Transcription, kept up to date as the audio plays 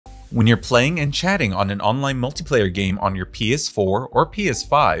When you're playing and chatting on an online multiplayer game on your PS4 or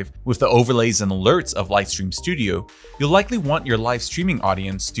PS5 with the overlays and alerts of Lightstream Studio, you'll likely want your live streaming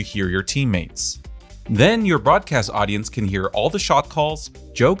audience to hear your teammates. Then your broadcast audience can hear all the shot calls,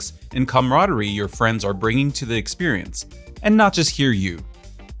 jokes, and camaraderie your friends are bringing to the experience, and not just hear you.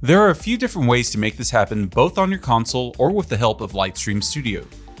 There are a few different ways to make this happen both on your console or with the help of Lightstream Studio.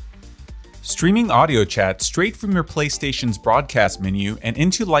 Streaming audio chat straight from your PlayStation's broadcast menu and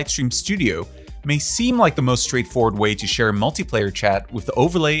into Lightstream Studio may seem like the most straightforward way to share multiplayer chat with the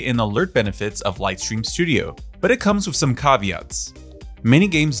overlay and alert benefits of Lightstream Studio, but it comes with some caveats. Many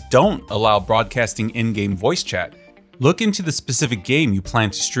games don't allow broadcasting in-game voice chat. Look into the specific game you plan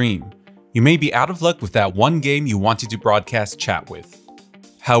to stream. You may be out of luck with that one game you wanted to broadcast chat with.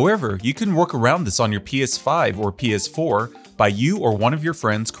 However, you can work around this on your PS5 or PS4 by you or one of your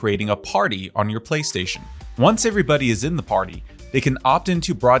friends creating a party on your PlayStation. Once everybody is in the party, they can opt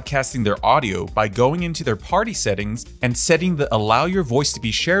into broadcasting their audio by going into their party settings and setting the Allow Your Voice to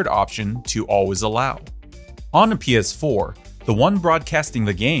be Shared option to Always Allow. On a PS4, the one broadcasting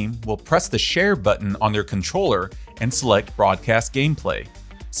the game will press the Share button on their controller and select Broadcast Gameplay,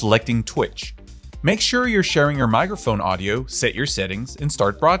 selecting Twitch. Make sure you're sharing your microphone audio, set your settings, and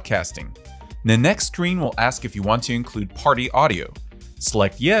start broadcasting. The next screen will ask if you want to include party audio.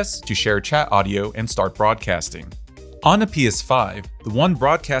 Select Yes to share chat audio and start broadcasting. On a PS5, the one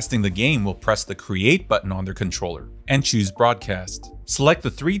broadcasting the game will press the Create button on their controller and choose Broadcast. Select the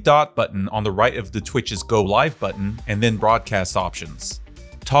 3-dot button on the right of the Twitch's Go Live button and then Broadcast options.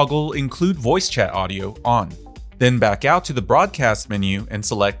 Toggle Include Voice Chat Audio on. Then back out to the Broadcast menu and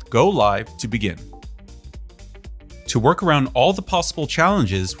select Go Live to begin. To work around all the possible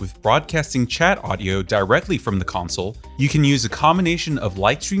challenges with broadcasting chat audio directly from the console, you can use a combination of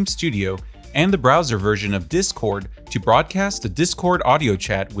Lightstream Studio and the browser version of Discord to broadcast a Discord audio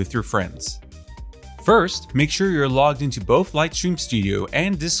chat with your friends. First, make sure you're logged into both Lightstream Studio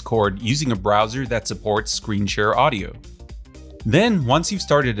and Discord using a browser that supports screen share audio. Then, once you've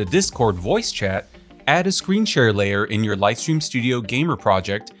started a Discord voice chat, add a screen share layer in your Lightstream Studio Gamer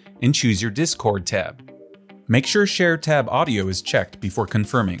project and choose your Discord tab. Make sure Share tab audio is checked before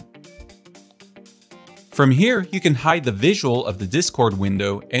confirming. From here, you can hide the visual of the Discord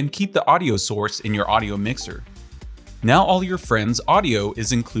window and keep the audio source in your audio mixer. Now all your friends' audio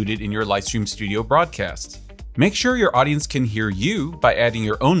is included in your Lightstream Studio broadcast. Make sure your audience can hear you by adding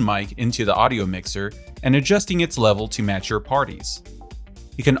your own mic into the audio mixer and adjusting its level to match your parties.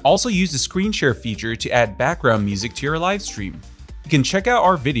 You can also use the screen share feature to add background music to your live stream. You can check out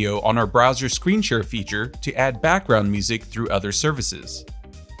our video on our browser screen share feature to add background music through other services.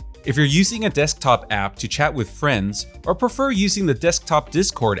 If you're using a desktop app to chat with friends or prefer using the desktop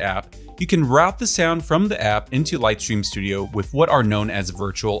Discord app, you can route the sound from the app into Lightstream Studio with what are known as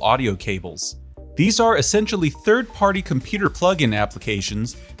virtual audio cables. These are essentially third-party computer plugin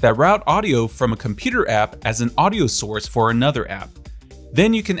applications that route audio from a computer app as an audio source for another app.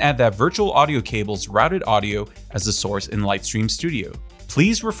 Then you can add that virtual audio cable's routed audio as a source in Lightstream Studio.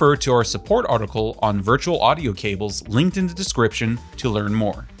 Please refer to our support article on virtual audio cables linked in the description to learn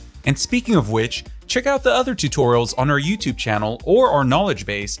more. And speaking of which, check out the other tutorials on our YouTube channel or our knowledge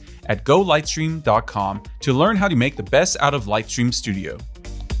base at golightstream.com to learn how to make the best out of Lightstream Studio.